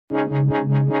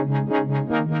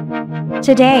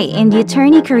Today in the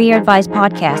Attorney Career Advice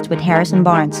Podcast with Harrison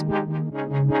Barnes.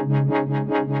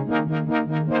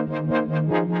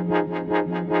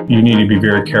 You need to be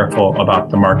very careful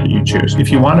about the market you choose.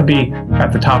 If you want to be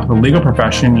at the top of the legal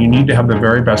profession, you need to have the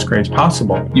very best grades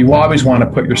possible. You always want to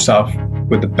put yourself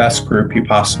with the best group you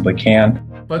possibly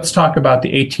can. Let's talk about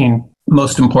the 18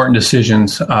 most important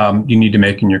decisions you need to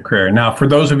make in your career. Now, for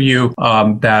those of you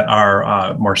that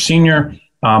are more senior,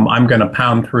 I'm going to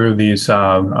pound through these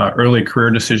early career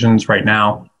decisions right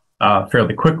now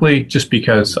fairly quickly, just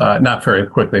because, not very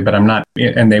quickly, but I'm not,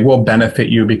 and they will benefit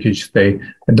you because they're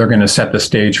going to set the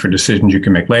stage for decisions you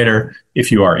can make later.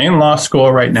 If you are in law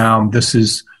school right now, this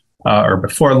is, or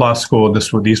before law school,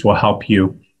 these will help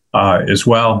you as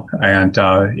well. And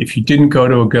if you didn't go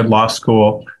to a good law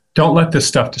school, don't let this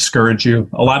stuff discourage you.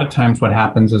 A lot of times what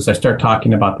happens is I start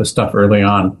talking about this stuff early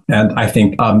on. And I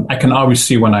think I can always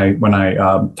see when I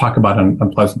talk about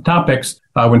unpleasant topics,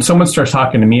 when someone starts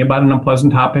talking to me about an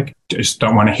unpleasant topic, I just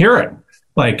don't want to hear it.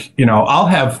 Like, you know,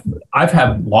 I've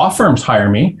had law firms hire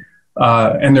me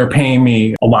and they're paying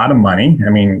me a lot of money. I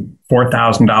mean,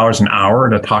 $4,000 an hour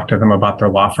to talk to them about their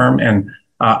law firm. And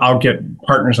I'll get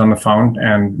partners on the phone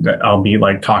and I'll be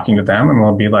like talking to them and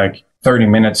they'll be like, 30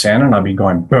 minutes in and I'll be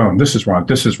going, boom, this is wrong,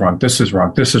 this is wrong, this is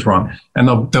wrong, this is wrong. And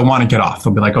they'll want to get off.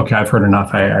 They'll be like, okay, I've heard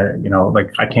enough.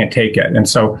 I can't take it. And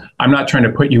so I'm not trying to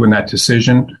put you in that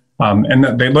decision.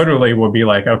 And they literally will be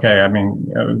like, okay, I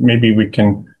mean, maybe we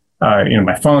can,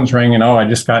 my phone's ringing. Oh, I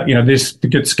just got, they just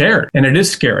get scared. And it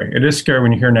is scary. It is scary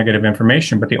when you hear negative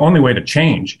information, but the only way to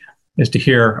change is to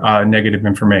hear negative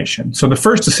information. So the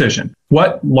first decision,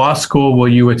 what law school will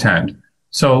you attend?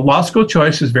 So law school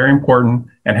choice is very important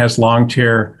and has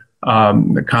long-term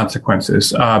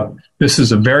consequences. This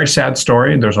is a very sad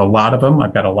story. There's a lot of them.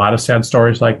 I've got a lot of sad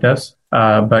stories like this.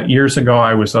 But years ago,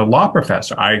 I was a law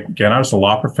professor. I was a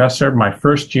law professor. My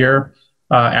first year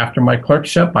after my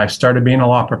clerkship, I started being a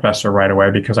law professor right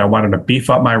away because I wanted to beef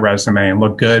up my resume and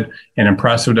look good and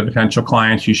impressive to potential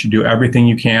clients. You should do everything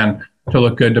you can to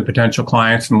look good to potential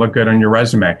clients and look good on your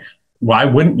resume. Why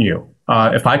wouldn't you?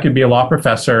 If I could be a law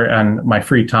professor and my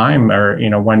free time or,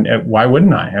 why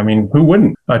wouldn't I? I mean, who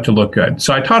wouldn't to look good?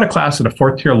 So I taught a class at a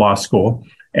fourth-year law school,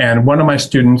 and one of my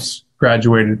students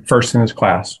graduated first in his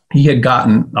class. He had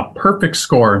gotten a perfect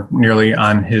score nearly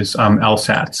on his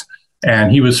LSATs, and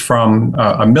he was from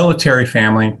a military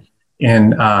family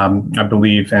in, I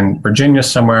believe, in Virginia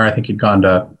somewhere. I think he'd gone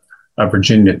to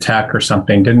Virginia Tech or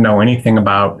something, didn't know anything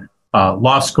about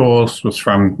law schools, was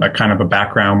from a kind of a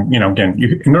background, again,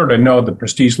 in order to know the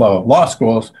prestige level of law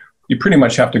schools, you pretty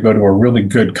much have to go to a really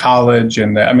good college.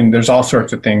 And there's all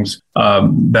sorts of things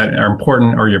that are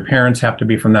important, or your parents have to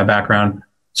be from that background.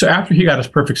 So after he got his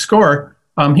perfect score,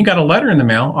 he got a letter in the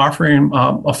mail offering him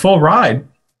a full ride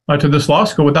to this law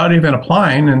school without even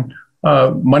applying, and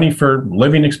money for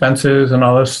living expenses and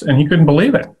all this. And he couldn't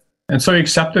believe it. And so he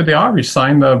accepted the offer. He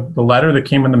signed the letter that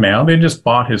came in the mail. They just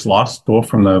bought his law school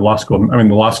from the law school. The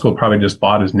law school probably just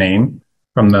bought his name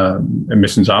from the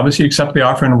admissions office. He accepted the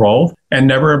offer and enrolled and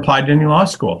never applied to any law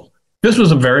school. This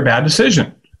was a very bad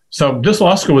decision. So this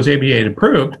law school was ABA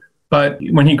approved, but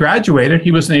when he graduated,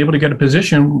 he wasn't able to get a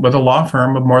position with a law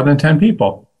firm of more than 10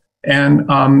 people. And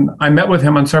I met with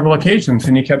him on several occasions,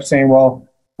 and he kept saying, well,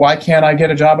 why can't I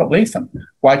get a job at Latham?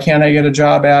 Why can't I get a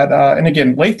job at, and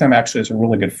again, Latham actually is a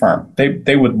really good firm.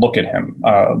 They would look at him.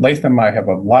 Latham, I have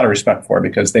a lot of respect for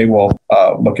because they will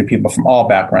look at people from all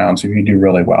backgrounds if you do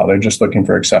really well. They're just looking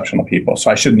for exceptional people. So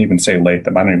I shouldn't even say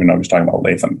Latham. I don't even know if he's talking about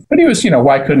Latham. But he was,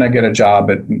 why couldn't I get a job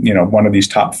at, one of these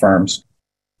top firms?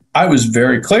 I was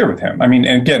very clear with him. And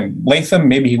again, Latham,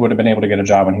 maybe he would have been able to get a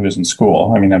job when he was in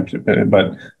school.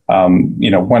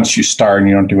 Once you start and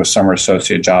you don't do a summer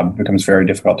associate job, it becomes very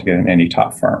difficult to get in any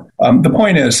top firm. The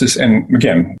point is, and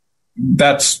again,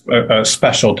 that's a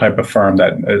special type of firm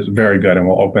that is very good and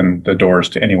will open the doors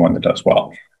to anyone that does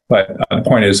well. But the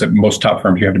point is that most top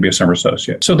firms, you have to be a summer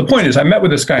associate. So the point is, I met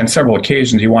with this guy on several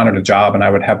occasions. He wanted a job, and I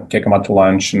would take him out to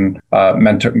lunch and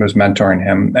was mentoring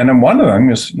him. And then one of them,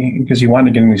 because he wanted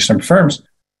to get into these summer firms,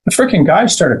 the freaking guy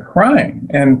started crying.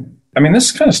 And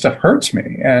this kind of stuff hurts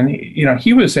me. And,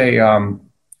 he was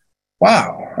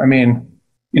wow.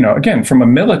 Again, from a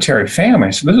military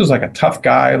family. So this was like a tough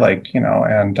guy,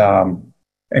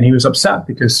 and he was upset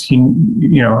because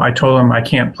I told him I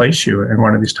can't place you in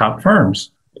one of these top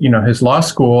firms. His law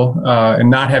school and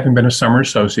not having been a summer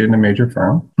associate in a major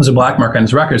firm was a black mark on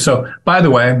his record. So, by the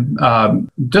way,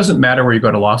 it doesn't matter where you go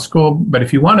to law school, but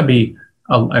if you want to be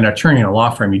an attorney in a law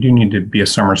firm, you do need to be a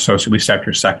summer associate, at least after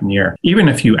your second year. Even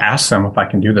if you ask them if I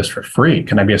can do this for free,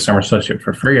 can I be a summer associate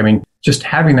for free? just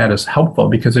having that is helpful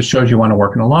because it shows you want to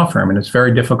work in a law firm. And it's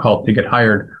very difficult to get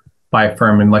hired by a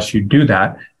firm unless you do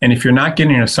that. And if you're not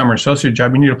getting a summer associate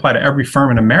job, you need to apply to every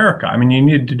firm in America. I mean, you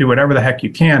need to do whatever the heck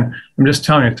you can. I'm just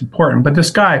telling you, it's important. But this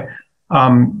guy,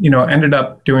 ended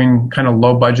up doing kind of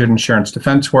low budget insurance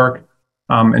defense work.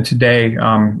 And today, he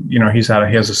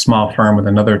has a small firm with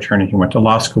another attorney he went to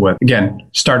law school with. Again,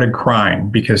 started crying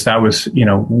because that was,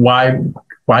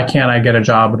 why can't I get a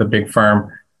job with a big firm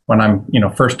when I'm,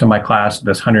 first in my class at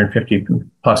this 150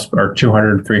 plus or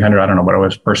 200, 300, I don't know what it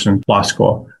was, person law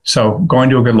school. So going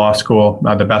to a good law school,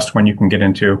 the best one you can get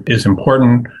into, is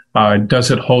important. Does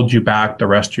it hold you back the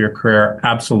rest of your career?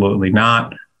 Absolutely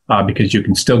not, because you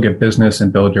can still get business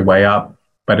and build your way up,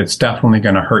 but it's definitely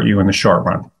going to hurt you in the short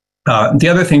run. The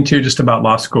other thing, too, just about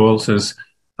law schools is,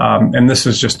 and this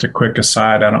is just a quick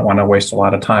aside, I don't want to waste a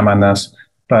lot of time on this,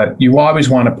 but you always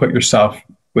want to put yourself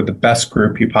with the best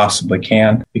group you possibly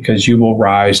can because you will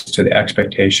rise to the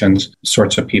expectations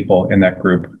sorts of people in that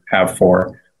group have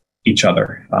for each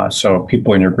other. So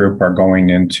people in your group are going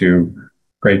into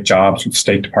great jobs.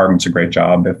 State Department's a great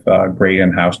job. If great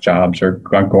in-house jobs are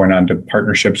going on to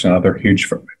partnerships and other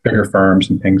bigger firms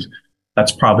and things,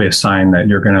 that's probably a sign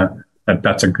that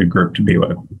that's a good group to be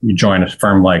with. You join a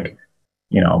firm like,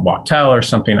 Wachtell or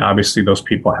something, obviously those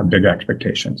people have big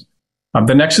expectations.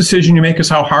 The next decision you make is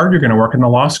how hard you're going to work in the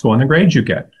law school and the grades you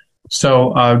get.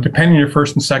 So depending on your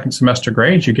first and second semester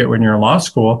grades you get when you're in law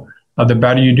school, the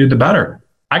better you do, the better.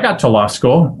 I got to law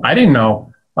school. I didn't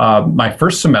know my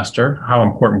first semester how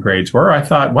important grades were. I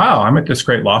thought, wow, I'm at this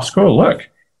great law school. Look,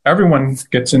 everyone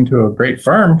gets into a great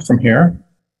firm from here.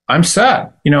 I'm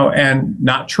set, and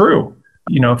not true.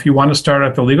 If you want to start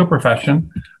out the legal profession,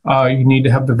 you need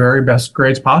to have the very best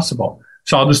grades possible.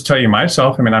 So I'll just tell you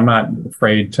myself, I'm not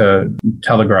afraid to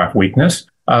telegraph weakness.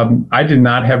 I did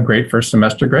not have great first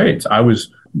semester grades. I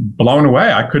was blown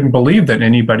away. I couldn't believe that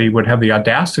anybody would have the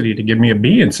audacity to give me a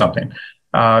B in something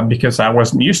because I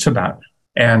wasn't used to that.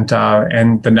 And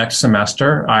the next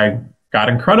semester, I got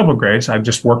incredible grades. I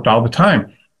just worked all the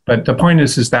time. But the point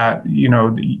is that,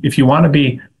 if you want to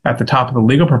be at the top of the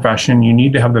legal profession, you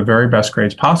need to have the very best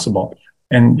grades possible.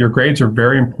 And your grades are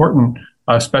very important,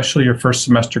 especially your first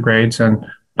semester grades, and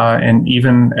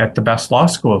even at the best law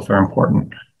schools, they're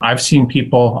important. I've seen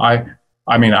people,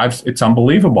 it's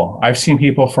unbelievable. I've seen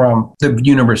people from the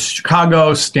University of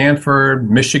Chicago, Stanford,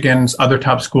 Michigan's other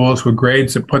top schools with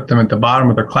grades that put them at the bottom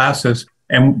of their classes.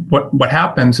 And what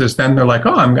happens is then they're like,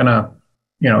 oh, I'm going to,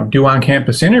 do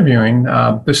on-campus interviewing.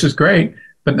 This is great.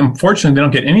 But unfortunately, they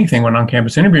don't get anything when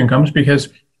on-campus interviewing comes because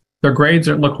their grades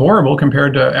look horrible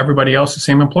compared to everybody else the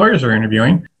same employers are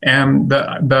interviewing. And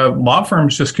the law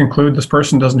firms just conclude this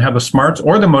person doesn't have the smarts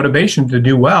or the motivation to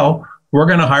do well. We're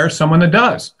going to hire someone that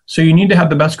does. So you need to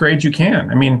have the best grades you can.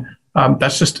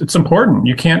 It's important.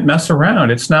 You can't mess around.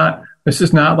 This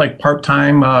is not like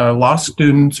part-time law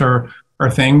students or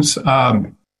things.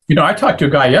 I talked to a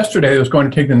guy yesterday that was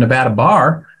going to take the Nevada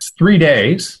bar. 3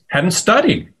 days, hadn't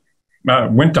studied.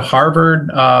 Went to Harvard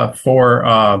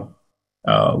for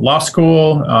law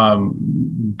school,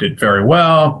 did very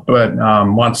well, but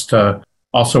wants to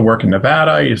also work in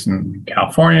Nevada. He's in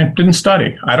California, didn't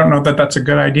study. I don't know that that's a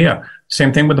good idea.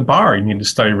 Same thing with the bar. You need to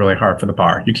study really hard for the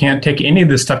bar. You can't take any of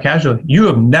this stuff casually. You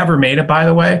have never made it, by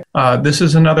the way. This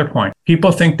is another point.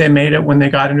 People think they made it when they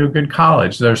got into a good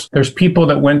college. There's people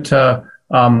that went to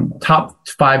top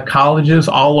 5 colleges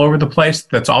all over the place.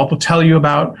 That's all they'll tell you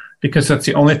about because that's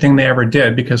the only thing they ever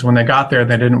did, because when they got there,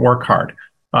 they didn't work hard.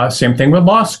 Same thing with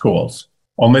law schools.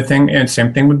 And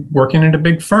same thing with working in a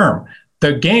big firm.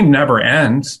 The game never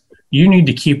ends. You need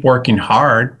to keep working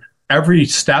hard. Every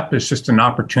step is just an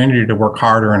opportunity to work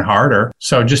harder and harder.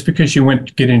 So just because you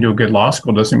get into a good law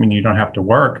school doesn't mean you don't have to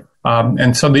work.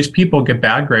 And so these people get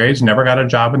bad grades, never got a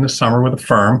job in the summer with a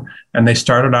firm, and they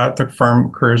started out their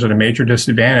firm careers at a major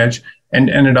disadvantage and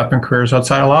ended up in careers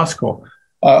outside of law school.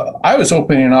 I was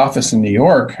opening an office in New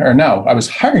York, I was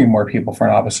hiring more people for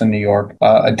an office in New York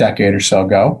a decade or so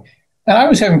ago. And I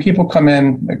was having people come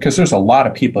in because there's a lot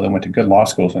of people that went to good law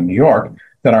schools in New York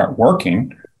that aren't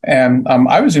working. And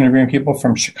I was interviewing people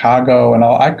from Chicago and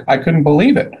all. I couldn't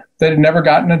believe it. They had never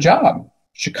gotten a job.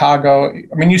 Chicago,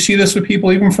 you see this with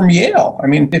people even from Yale.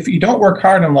 If you don't work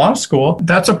hard in law school,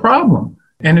 that's a problem.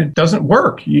 And it doesn't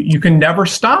work. You can never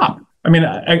stop.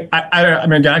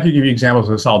 I could give you examples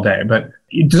of this all day, but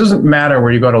it doesn't matter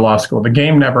where you go to law school. The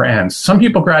game never ends. Some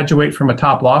people graduate from a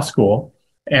top law school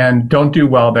and don't do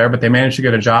well there, but they manage to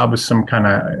get a job with some kind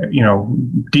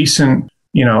of, decent,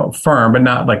 firm, but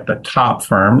not like the top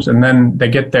firms. And then they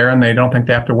get there and they don't think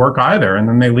they have to work either. And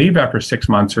then they leave after 6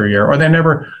 months or a year, or they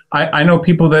never, I know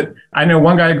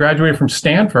one guy graduated from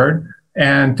Stanford,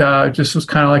 and just was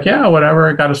kind of like, yeah,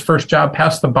 whatever. Got his first job,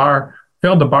 passed the bar,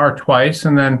 failed the bar twice,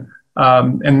 and then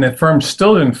and the firm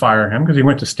still didn't fire him because he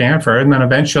went to Stanford. And then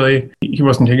eventually he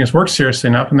wasn't taking his work seriously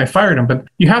enough, and they fired him. But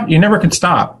you never can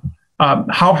stop.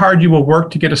 How hard you will work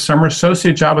to get a summer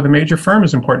associate job with a major firm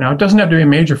is important. Now, it doesn't have to be a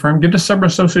major firm. Get a summer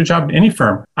associate job at any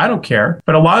firm. I don't care.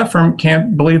 But a lot of firms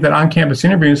can't believe that on-campus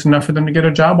interviewing is enough for them to get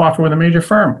a job offer with a major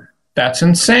firm. That's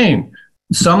insane.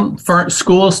 Some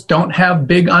schools don't have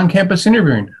big on-campus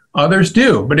interviewing. Others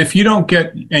do. But if you don't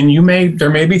get, and there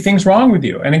may be things wrong with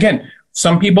you. And again,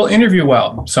 some people interview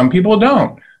well. Some people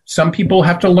don't. Some people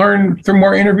have to learn through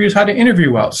more interviews how to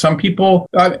interview well. Some people,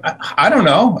 I don't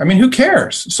know. I mean, who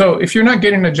cares? So if you're not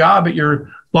getting a job at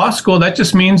your law school, that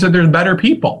just means that there's better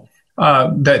people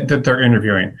that they're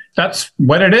interviewing. That's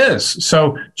what it is.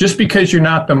 So just because you're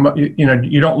not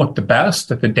you don't look the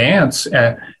best at the dance,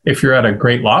 if you're at a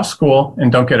great law school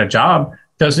and don't get a job,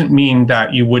 doesn't mean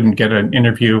that you wouldn't get an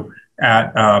interview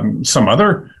at some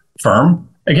other firm.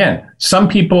 Again, some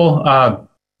people,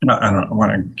 I don't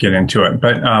want to get into it,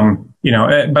 but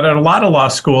but at a lot of law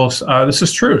schools, this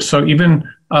is true. So even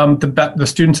the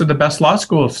students at the best law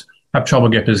schools have trouble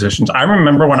getting positions. I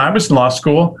remember when I was in law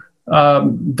school,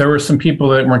 there were some people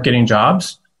that weren't getting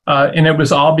jobs, and it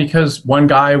was all because one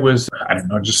guy was, I don't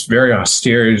know, just very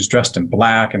austere. He was dressed in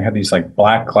black and had these like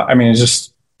black. It's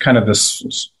just kind of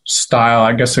this style.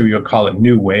 I guess you would call it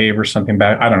new wave or something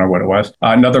back. I don't know what it was.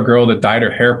 Another girl that dyed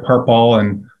her hair purple,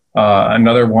 and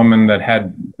another woman that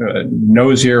had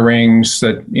nose earrings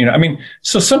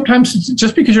so sometimes it's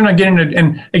just because you're not getting it.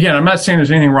 And again, I'm not saying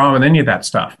there's anything wrong with any of that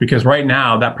stuff, because right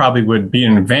now that probably would be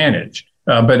an advantage.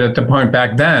 But at the point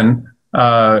back then,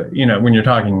 when you're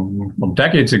talking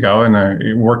decades ago and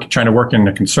trying to work in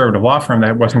a conservative law firm,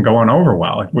 that wasn't going over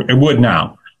well. It would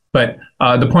now. But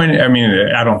the point,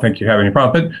 I don't think you have any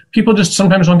problem, but people just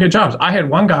sometimes don't get jobs. I had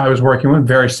one guy I was working with,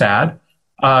 very sad.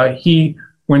 He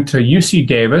went to UC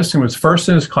Davis and was first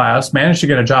in his class, managed to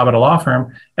get a job at a law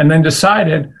firm, and then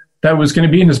decided that it was going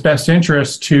to be in his best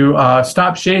interest to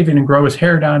stop shaving and grow his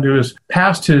hair down to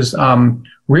past his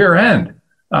rear end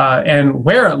and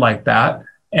wear it like that.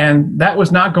 And that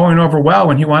was not going over well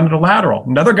when he wanted a lateral.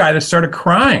 Another guy that started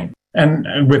crying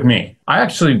and with me. I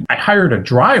hired a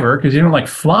driver because he didn't like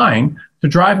flying to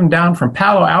drive him down from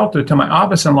Palo Alto to my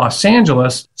office in Los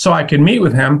Angeles so I could meet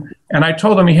with him. And I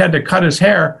told him he had to cut his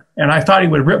hair, and I thought he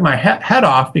would rip my head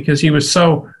off because he was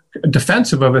so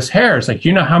defensive of his hair. It's like,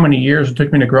 you know how many years it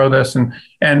took me to grow this, and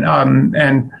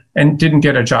didn't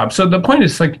get a job. So the point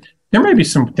is, like, there may be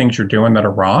some things you're doing that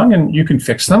are wrong, and you can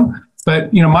fix them.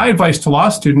 But my advice to law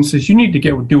students is you need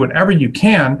to do whatever you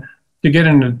can to get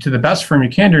into the best firm you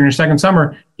can during your second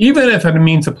summer, even if it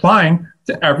means applying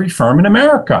to every firm in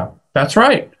America. That's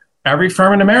right, every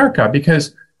firm in America,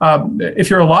 because if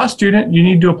you're a law student, you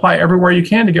need to apply everywhere you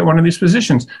can to get one of these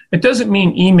positions. It doesn't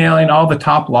mean emailing all the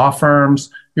top law firms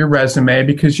your resume,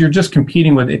 because you're just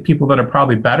competing with people that are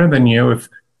probably better than you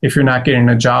if you're not getting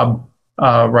a job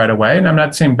right away. And I'm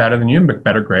not saying better than you, but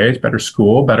better grades, better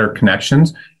school, better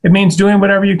connections. It means doing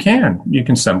whatever you can. You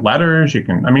can send letters,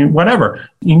 whatever.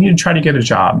 You need to try to get a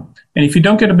job. And if you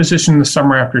don't get a position in the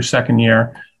summer after your second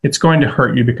year, it's going to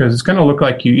hurt you, because it's going to look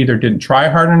like you either didn't try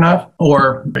hard enough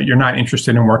or you're not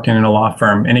interested in working in a law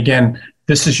firm. And again,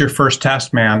 this is your first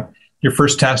test, man. Your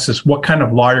first test is, what kind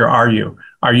of lawyer are you?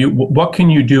 What can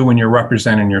you do when you're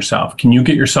representing yourself? Can you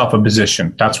get yourself a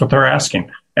position? That's what they're asking.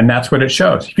 And that's what it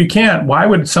shows. If you can't, why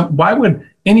would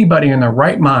anybody in their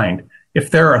right mind,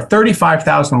 if there are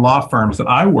 35,000 law firms that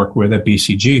I work with at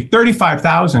BCG,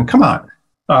 35,000, come on.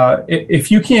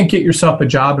 If you can't get yourself a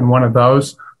job in one of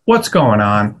those, what's going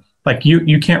on? Like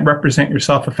you can't represent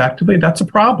yourself effectively? That's a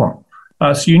problem.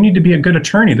 So you need to be a good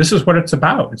attorney. This is what it's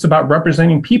about. It's about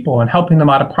representing people and helping them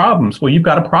out of problems. Well, you've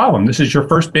got a problem. This is your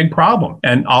first big problem.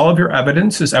 And all of your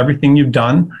evidence is everything you've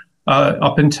done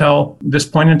up until this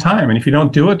point in time. And if you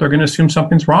don't do it, they're going to assume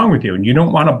something's wrong with you. And you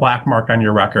don't want a black mark on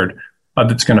your record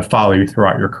that's going to follow you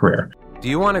throughout your career. Do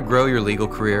you want to grow your legal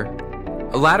career?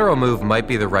 A lateral move might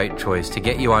be the right choice to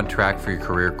get you on track for your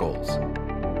career goals.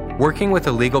 Working with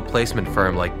a legal placement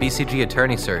firm like BCG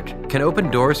Attorney Search can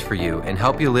open doors for you and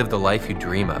help you live the life you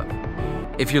dream of.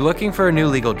 If you're looking for a new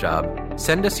legal job,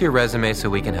 send us your resume so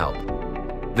we can help.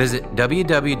 Visit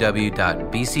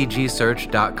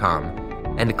www.bcgsearch.com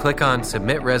and click on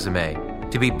Submit Resume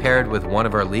to be paired with one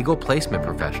of our legal placement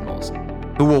professionals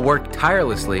who will work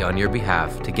tirelessly on your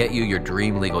behalf to get you your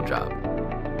dream legal job.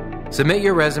 Submit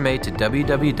your resume to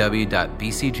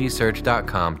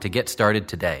www.bcgsearch.com to get started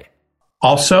today.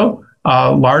 Also,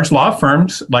 large law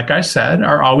firms, like I said,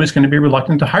 are always going to be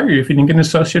reluctant to hire you if you didn't get an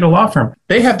associate at a law firm.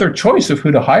 They have their choice of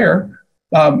who to hire.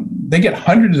 they get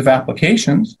hundreds of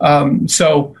applications.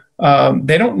 So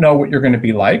they don't know what you're going to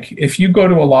be like. If you go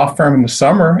to a law firm in the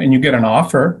summer and you get an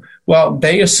offer, well,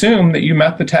 they assume that you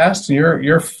met the test and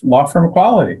you're law firm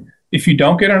quality. If you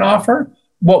don't get an offer,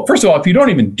 well, first of all, if you don't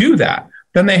even do that,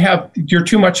 then you're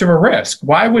too much of a risk.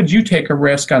 Why would you take a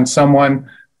risk on someone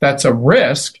that's a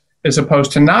risk as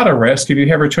opposed to not a risk if you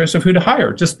have a choice of who to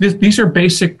hire? These are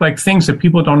basic things that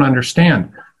people don't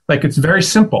understand. It's very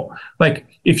simple.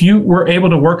 If you were able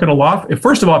to work at a law,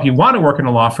 first of all, if you want to work in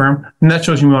a law firm, then that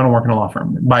shows you want to work in a law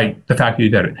firm by the fact that you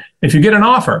did it. If you get an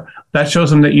offer, that shows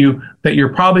them that you're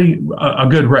probably a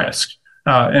good risk.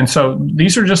 And so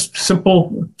these are just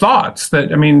simple thoughts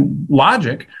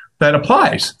logic that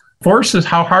applies. First is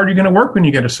how hard are you going to work when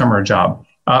you get a summer job?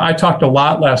 I talked a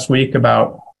lot last week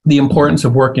about the importance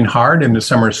of working hard in the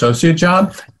summer associate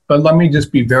job, but let me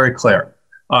just be very clear.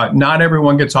 Not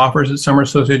everyone gets offers at summer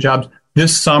associate jobs.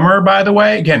 This summer, by the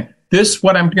way, again,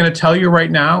 what I'm going to tell you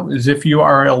right now is if you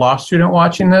are a law student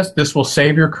watching this will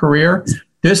save your career.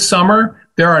 This summer,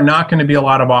 there are not going to be a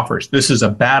lot of offers. This is a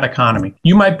bad economy.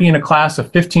 You might be in a class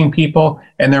of 15 people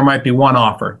and there might be one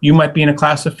offer. You might be in a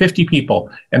class of 50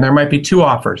 people and there might be two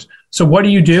offers. So what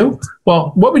do?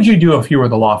 Well, what would you do if you were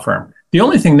the law firm? The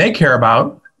only thing they care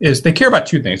about is they care about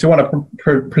two things. They want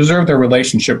to preserve their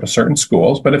relationship with certain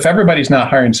schools. But if everybody's not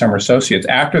hiring summer associates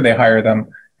after they hire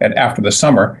them after the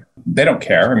summer, they don't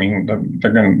care.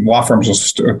 Law schools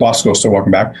still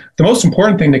welcome back. The most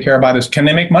important thing they care about is, can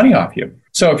they make money off you?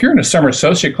 So if you're in a summer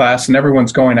associate class and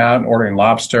everyone's going out and ordering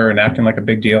lobster and acting like a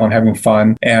big deal and having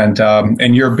fun, and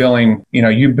you're billing,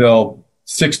 you bill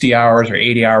 60 hours or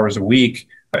 80 hours a week,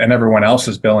 and everyone else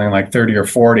is billing 30 or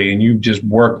 40, and you just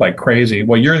work like crazy,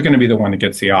 well, you're going to be the one that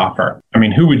gets the offer.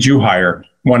 Who would you hire?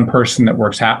 One person that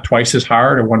works twice as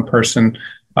hard, or one person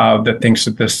that thinks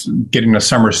that getting a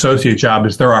summer associate job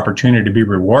is their opportunity to be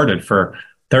rewarded for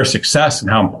their success and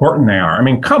how important they are?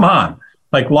 Come on.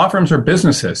 Law firms are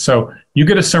businesses. So you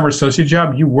get a summer associate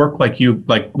job, you work like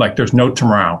there's no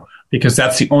tomorrow, because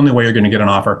that's the only way you're going to get an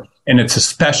offer. And it's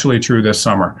especially true this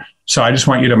summer. So I just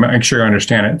want you to make sure you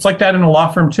understand it. It's like that in a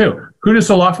law firm too. Who does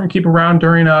the law firm keep around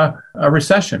during a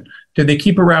recession? Do they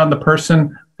keep around the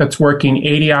person that's working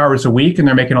 80 hours a week and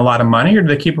they're making a lot of money, or do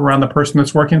they keep around the person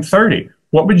that's working 30?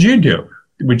 What would you do?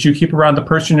 Would you keep around the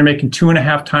person you're making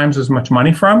 2.5 times as much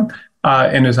money from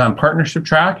and is on partnership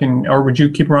track, or would you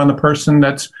keep around the person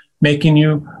that's making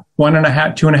you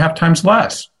 2.5 times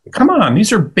less? Come on,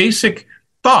 these are basic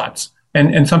thoughts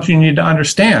and something you need to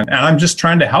understand. And I'm just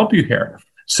trying to help you here.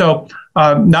 So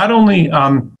not only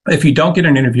if you don't get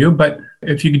an interview, but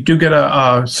if you do get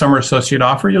a summer associate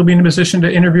offer, you'll be in a position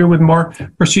to interview with more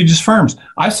prestigious firms.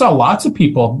 I saw lots of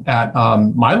people at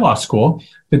my law school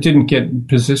that didn't get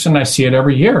position. I see it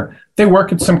every year. They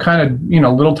work at some kind of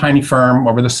little tiny firm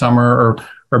over the summer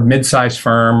or mid-sized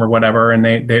firm or whatever, and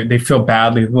they feel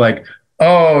badly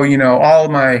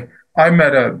I'm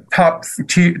at a top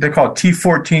they call it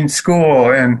T14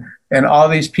 school, and all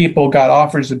these people got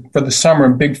offers for the summer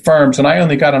in big firms, and I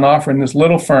only got an offer in this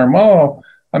little firm. Oh,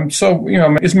 I'm so,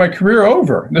 is my career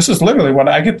over? This is literally what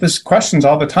I get these questions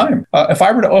all the time. If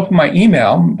I were to open my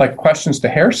email, questions to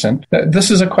Harrison, this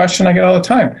is a question I get all the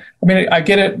time. I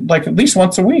get it at least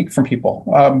once a week from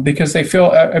people because they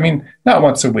feel, not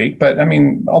once a week, but a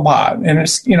lot. And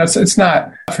it's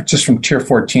not just from Tier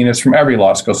 14, it's from every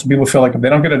law school. So people feel like if they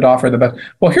don't get an offer, the best.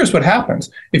 Well, here's what happens.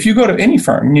 If you go to any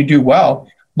firm and you do well,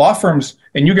 law firms,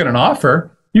 and you get an offer,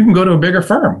 you can go to a bigger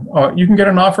firm. You can get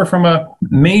an offer from a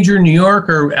major New York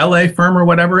or LA firm or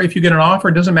whatever. If you get an offer,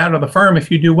 it doesn't matter the firm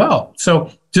if you do well. So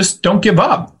just don't give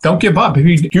up. Don't give up. If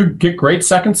you get great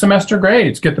second semester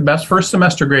grades, get the best first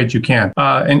semester grades you can,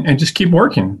 and just keep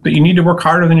working. But you need to work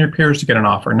harder than your peers to get an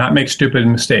offer, not make stupid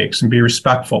mistakes, and be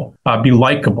respectful, be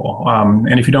likable.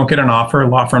 And if you don't get an offer,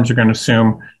 law firms are going to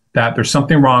assume that there's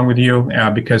something wrong with you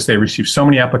because they receive so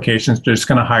many applications. They're just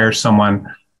going to hire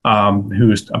someone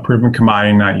who's a proven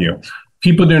commodity, not you.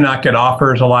 People do not get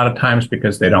offers a lot of times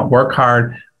because they don't work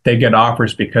hard. They get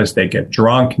offers because they get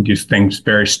drunk and do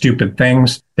very stupid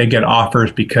things. They get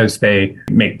offers because they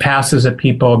make passes at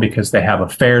people, because they have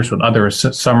affairs with other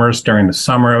summers during the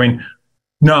summer.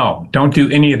 No, don't do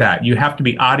any of that. You have to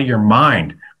be out of your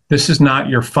mind. This is not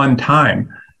your fun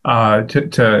time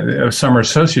to a summer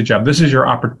associate job. This is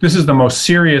this is the most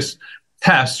serious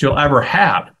test you'll ever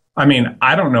have.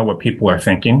 I don't know what people are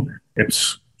thinking.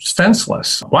 It's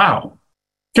senseless. Wow.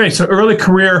 Okay, so early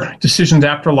career decisions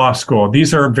after law school.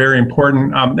 These are very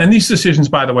important. And these decisions,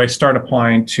 by the way, start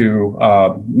applying to,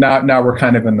 now we're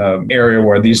kind of in the area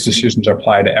where these decisions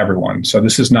apply to everyone. So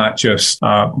this is not just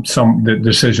the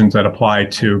decisions that apply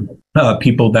to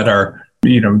people that are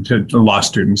to law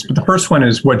students. But the first one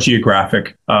is, what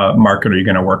geographic market are you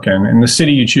going to work in? And the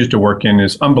city you choose to work in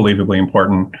is unbelievably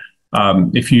important.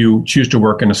 If you choose to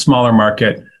work in a smaller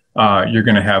market, you're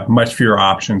going to have much fewer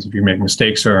options if you make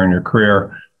mistakes or in your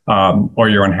career, or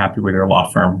you're unhappy with your law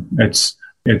firm.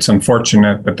 It's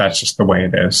unfortunate, but that's just the way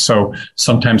it is. So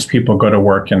sometimes people go to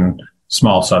work in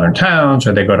small southern towns,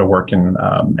 or they go to work in,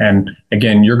 and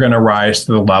again, you're going to rise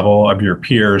to the level of your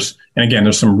peers. And again,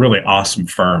 there's some really awesome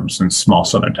firms in small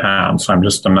southern towns. So I'm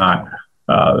not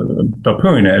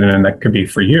poo-pooing it, and that could be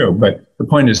for you. But the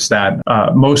point is that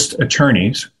most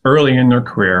attorneys early in their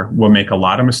career will make a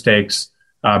lot of mistakes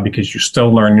because you're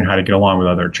still learning how to get along with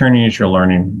other attorneys. You're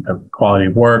learning quality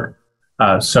of work.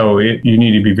 So you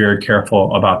need to be very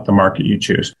careful about the market you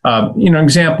choose. An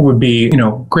example would be,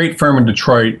 great firm in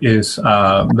Detroit is,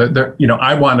 I'm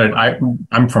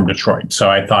from Detroit, so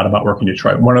I thought about working in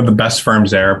Detroit. One of the best firms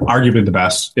there, arguably the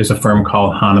best, is a firm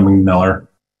called Hahnemann Miller.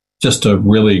 Just a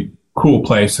really cool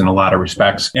place in a lot of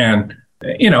respects. And,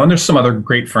 and there's some other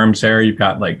great firms there. You've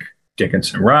got like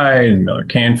Dickinson Wright and Miller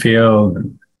Canfield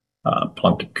and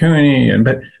Plunkett Cooney,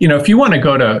 but if you want to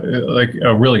go to like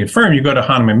a really good firm, you go to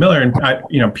Hahnemann Miller,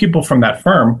 and people from that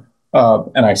firm,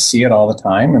 and I see it all the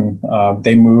time, and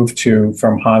they move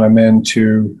from Hahnemann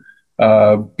to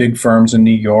big firms in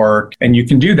New York, and you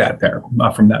can do that there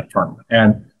from that firm,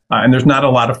 and there's not a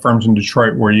lot of firms in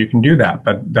Detroit where you can do that,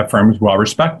 but that firm is well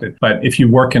respected. But if you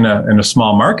work in a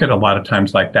small market, a lot of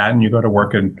times like that, and you go to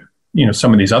work in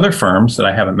some of these other firms that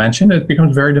I haven't mentioned, it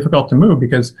becomes very difficult to move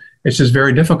because it's just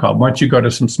very difficult. Once you go to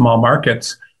some small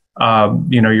markets,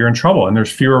 you're in trouble, and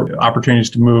there's fewer opportunities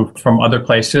to move from other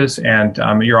places. And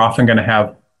they're often going to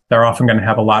have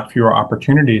a lot fewer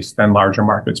opportunities than larger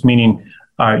markets, meaning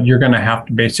you're going to have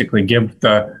to basically give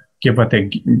what they,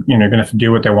 you're going to have to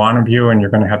do what they want of you, and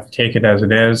you're going to have to take it as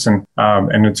it is. And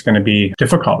it's going to be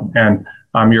difficult. And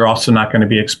you're also not going to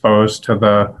be exposed to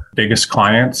the biggest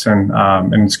clients, and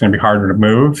it's going to be harder to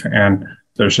move. And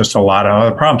there's just a lot of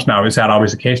other problems. Now, is that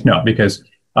always the case? No, because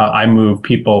I move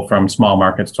people from small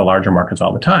markets to larger markets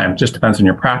all the time. It just depends on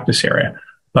your practice area.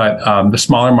 But the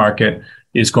smaller market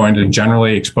is going to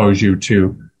generally expose you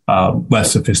to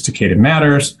less sophisticated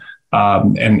matters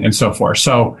and so forth.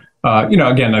 So,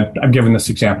 again, I've given this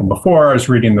example before. I was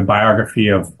reading the biography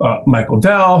of Michael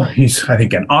Dell. He's, I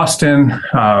think, in Austin.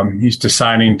 He's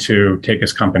deciding to take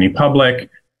his company public.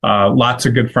 Lots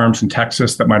of good firms in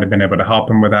Texas that might have been able to help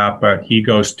him with that, but he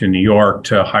goes to New York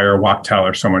to hire Wachtell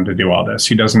or someone to do all this.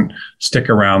 He doesn't stick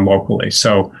around locally.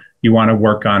 So you want to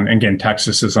work on, again,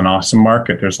 Texas is an awesome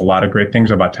market. There's a lot of great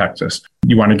things about Texas.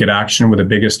 You want to get action with the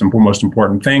biggest and most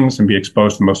important things and be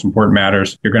exposed to the most important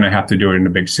matters. You're going to have to do it in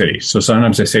a big city. So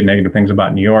sometimes I say negative things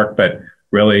about New York, but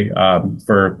really,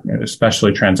 for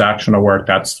especially transactional work,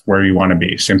 that's where you want to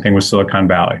be. Same thing with Silicon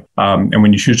Valley. And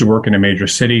when you choose to work in a major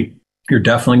city, you're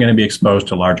definitely going to be exposed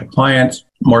to larger clients,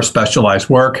 more specialized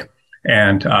work.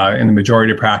 And in the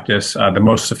majority of practice, the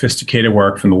most sophisticated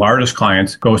work from the largest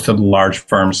clients goes to the large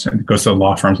firms and goes to the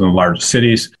law firms in the largest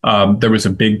cities. There was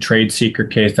a big trade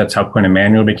secret case. That's how Quinn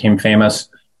Emanuel became famous,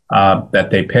 that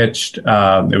they pitched.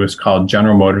 It was called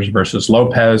General Motors versus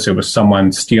Lopez. It was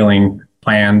someone stealing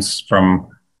plans from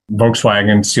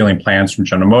Volkswagen, stealing plans from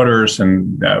General Motors.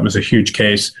 And it was a huge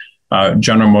case.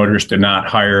 General Motors did not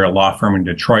hire a law firm in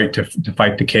Detroit to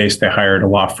fight the case. They hired a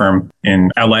law firm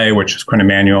in LA, which is Quinn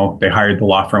Emanuel. They hired the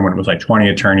law firm when it was like 20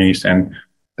 attorneys, and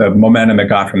the momentum they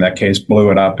got from that case blew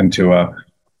it up into a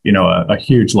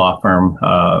huge law firm,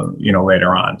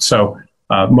 later on. So,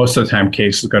 most of the time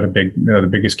cases go to the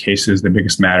biggest cases, the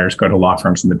biggest matters go to law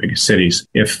firms in the biggest cities.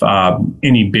 If,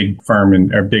 any big firm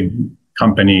or big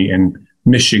company in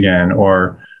Michigan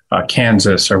or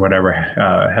Kansas or whatever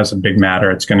has a big matter,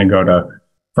 it's going to go to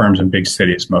firms in big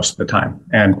cities most of the time.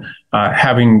 And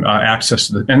having access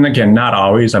to and again, not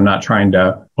always. I'm not trying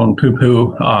to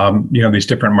poo-poo, these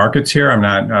different markets here. I'm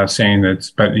not saying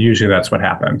that, but usually that's what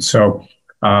happens. So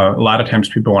a lot of times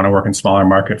people want to work in smaller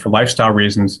market for lifestyle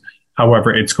reasons.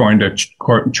 However, it's going to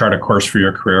chart a course for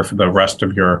your career for the rest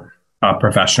of your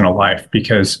professional life,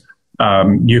 because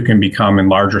you can become, in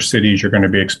larger cities, you're going to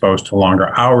be exposed to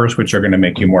longer hours, which are going to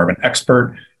make you more of an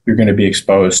expert. You're going to be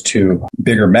exposed to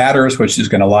bigger matters, which is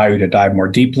going to allow you to dive more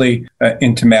deeply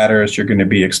into matters. You're going to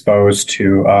be exposed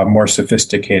to more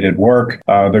sophisticated work.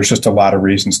 There's just a lot of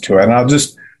reasons to it. And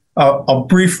I'll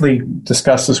briefly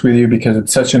discuss this with you because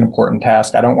it's such an important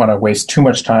task. I don't want to waste too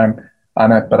much time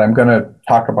on it, but I'm going to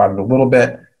talk about it a little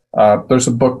bit. There's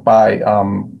a book by,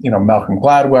 Malcolm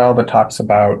Gladwell that talks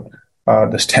about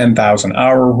this 10,000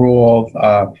 hour rule,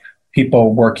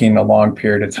 people working a long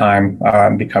period of time,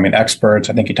 becoming experts.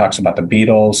 I think he talks about the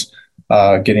Beatles,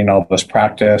 getting all this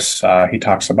practice. He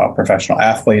talks about professional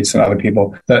athletes and other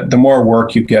people. The more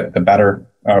work you get, the better.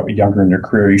 Younger in your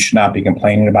career, you should not be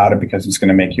complaining about it because it's going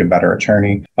to make you a better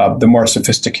attorney. The more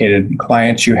sophisticated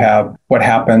clients you have, what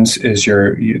happens is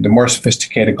the more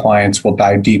sophisticated clients will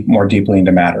dive more deeply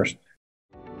into matters.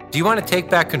 Do you want to take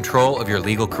back control of your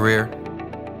legal career?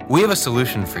 We have a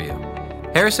solution for you.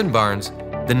 Harrison Barnes,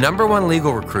 the #1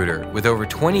 legal recruiter with over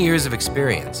 20 years of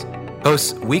experience,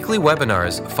 hosts weekly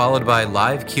webinars followed by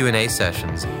live Q&A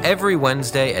sessions every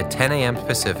Wednesday at 10 a.m.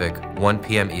 Pacific, 1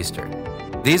 p.m. Eastern.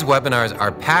 These webinars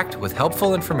are packed with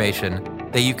helpful information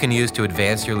that you can use to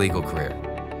advance your legal career.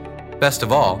 Best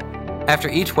of all, after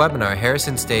each webinar,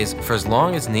 Harrison stays for as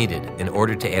long as needed in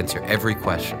order to answer every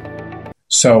question.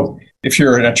 So if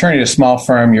you're an attorney at a small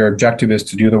firm, your objective is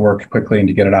to do the work quickly and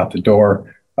to get it out the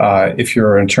door. If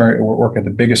you're an attorney work at the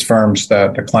biggest firms,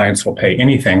 the clients will pay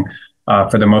anything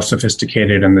for the most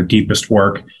sophisticated and the deepest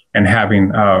work, and having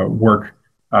work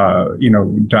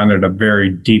done at a very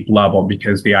deep level,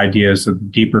 because the idea is that the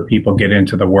deeper people get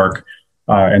into the work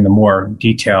and the more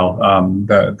detail,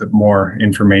 the more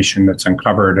information that's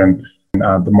uncovered, and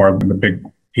the more the big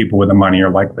people with the money are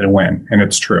likely to win. And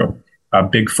it's true.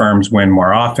 Big firms win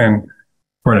more often.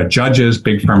 For the judges,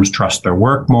 big firms trust their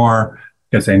work more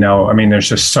because they know, there's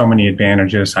just so many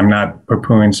advantages. I'm not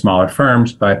poo-pooing smaller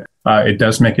firms, but it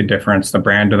does make a difference. The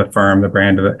brand of the firm, the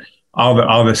brand of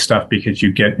all this stuff, because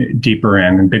you get deeper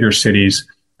in bigger cities.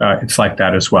 It's like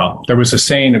that as well. There was a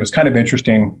saying that was kind of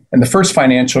interesting in the first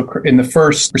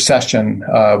recession,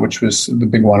 which was the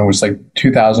big one. It was like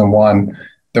 2001.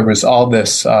 There was all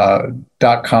this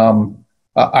 .com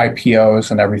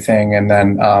IPOs and everything, and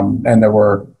then and there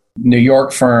were New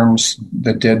York firms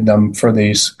that did them for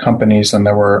these companies, and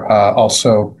there were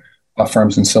also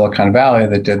firms in Silicon Valley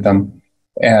that did them.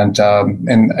 And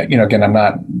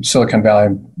again, Silicon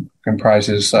Valley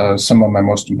comprises some of my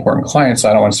most important clients.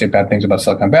 I don't want to say bad things about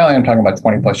Silicon Valley. I'm talking about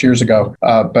 20 plus years ago.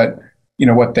 But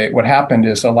what happened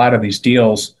is a lot of these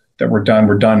deals that were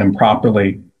done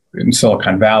improperly in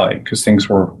Silicon Valley because things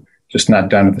were just not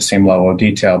done at the same level of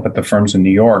detail. But the firms in New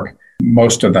York,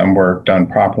 most of them were done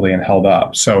properly and held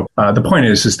up. So the point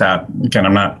is that, again,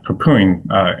 I'm not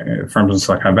poo-pooing firms in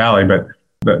Silicon Valley, but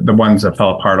the ones that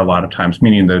fell apart a lot of times,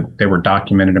 meaning that they were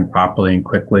documented improperly and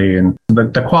quickly. And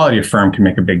the quality of firm can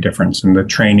make a big difference in the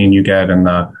training you get. And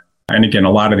again, a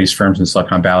lot of these firms in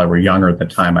Silicon Valley were younger at the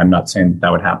time. I'm not saying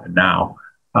that would happen now,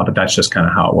 but that's just kind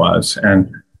of how it was.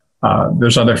 And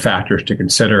there's other factors to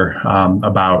consider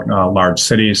about large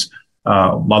cities.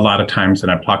 A lot of times,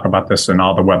 and I've talked about this in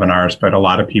all the webinars, but a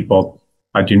lot of people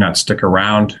do not stick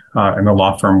around in the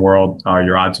law firm world.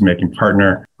 Your odds of making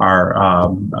partner are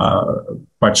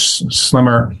much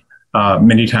slimmer.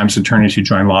 Many times attorneys who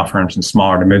join law firms in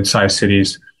smaller to mid-sized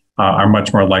cities are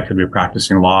much more likely to be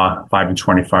practicing law 5 to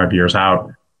 25 years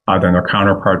out than their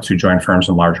counterparts who join firms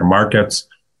in larger markets.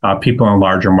 People in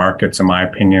larger markets, in my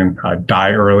opinion,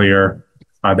 die earlier.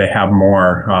 They have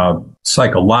more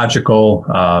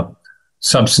psychological,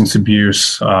 substance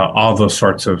abuse, all those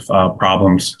sorts of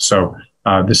problems. So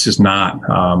this is not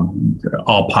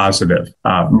all positive.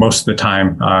 Most of the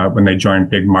time, when they join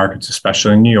big markets,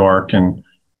 especially in New York and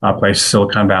places,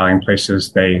 Silicon Valley and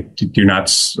places, a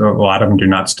lot of them do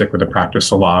not stick with the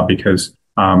practice of law because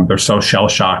they're so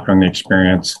shell-shocked from the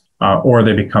experience, or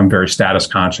they become very status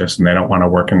conscious and they don't want to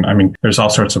work. There's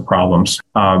all sorts of problems.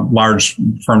 Large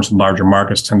firms in larger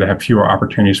markets tend to have fewer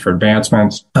opportunities for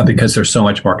advancements because they're so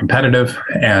much more competitive,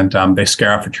 and they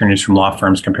scare off attorneys from law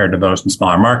firms compared to those in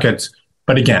smaller markets.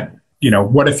 But again,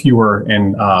 what if you were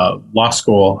in law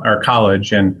school or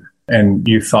college and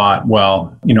you thought,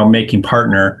 well, making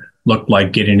partner looked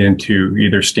like getting into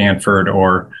either Stanford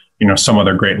or, some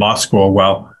other great law school.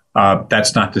 Well,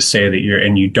 that's not to say that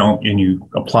you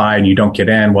apply and you don't get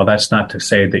in. Well, that's not to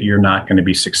say that you're not going to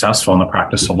be successful in the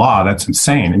practice of law. That's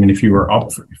insane. If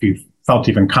you felt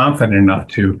even confident enough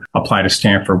to apply to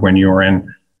Stanford when you were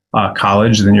in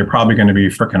college, then you're probably going to be a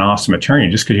freaking awesome attorney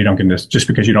just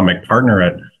because you don't make partner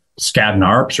at Skadden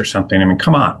Arps or something.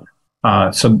 Come on.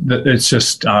 It's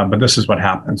just, but this is what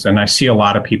happens. And I see a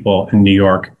lot of people in New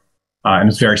York, and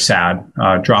it's very sad,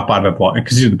 drop out of law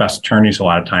because these are the best attorneys a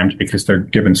lot of times because they're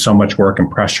given so much work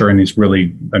and pressure in these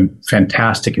really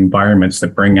fantastic environments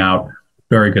that bring out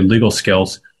very good legal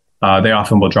skills. They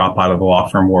often will drop out of the law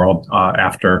firm world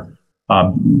after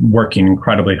working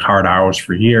incredibly hard hours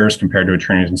for years compared to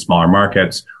attorneys in smaller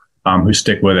markets who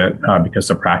stick with it because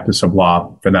the practice of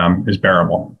law for them is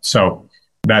bearable. So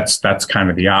that's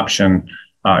kind of the option.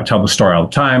 I tell the story all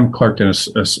the time.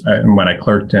 When I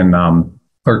clerked in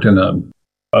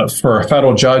a For a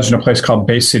federal judge in a place called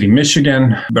Bay City,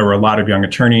 Michigan, there were a lot of young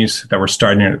attorneys that were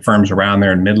starting at firms around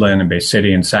there in Midland and Bay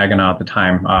City and Saginaw at the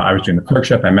time. I was doing the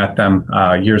clerkship. I met them.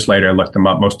 Years later, I looked them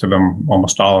up. Most of them,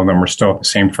 almost all of them, were still at the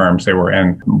same firms they were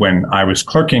in when I was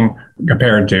clerking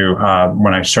compared to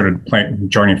when I started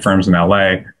joining firms in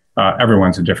LA.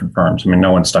 Everyone's at different firms. I mean,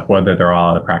 no one's stuck with it. They're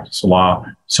all out of practice of law.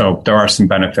 So there are some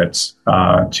benefits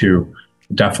to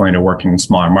working in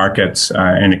smaller markets,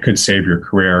 and it could save your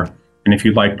career. And if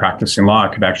you like practicing law,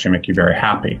 it could actually make you very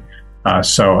happy.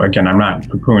 So again, I'm not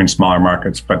poo-pooing smaller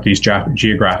markets, but these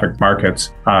geographic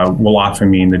markets will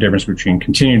often mean the difference between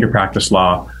continuing to practice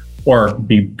law or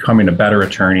becoming a better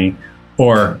attorney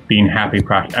or being happy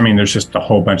practice. I mean, there's just a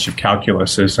whole bunch of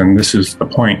calculuses, and this is the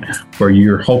point where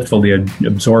you're hopefully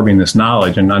absorbing this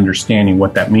knowledge and understanding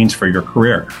what that means for your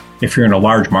career. If you're in a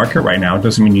large market right now, it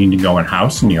doesn't mean you need to go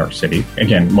in-house in New York City.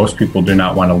 Again, most people do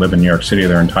not want to live in New York City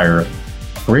their entire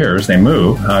careers. They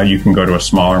move. You can go to a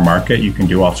smaller market. You can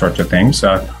do all sorts of things.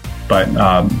 But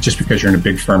just because you're in a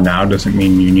big firm now doesn't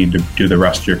mean you need to do the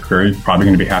rest of your career. You're probably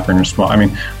going to be happier in a small. I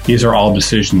mean, these are all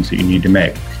decisions that you need to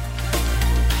make.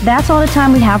 That's all the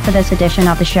time we have for this edition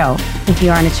of the show. If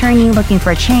you're an attorney looking for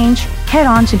a change, head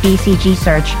on to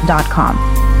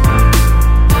bcgsearch.com.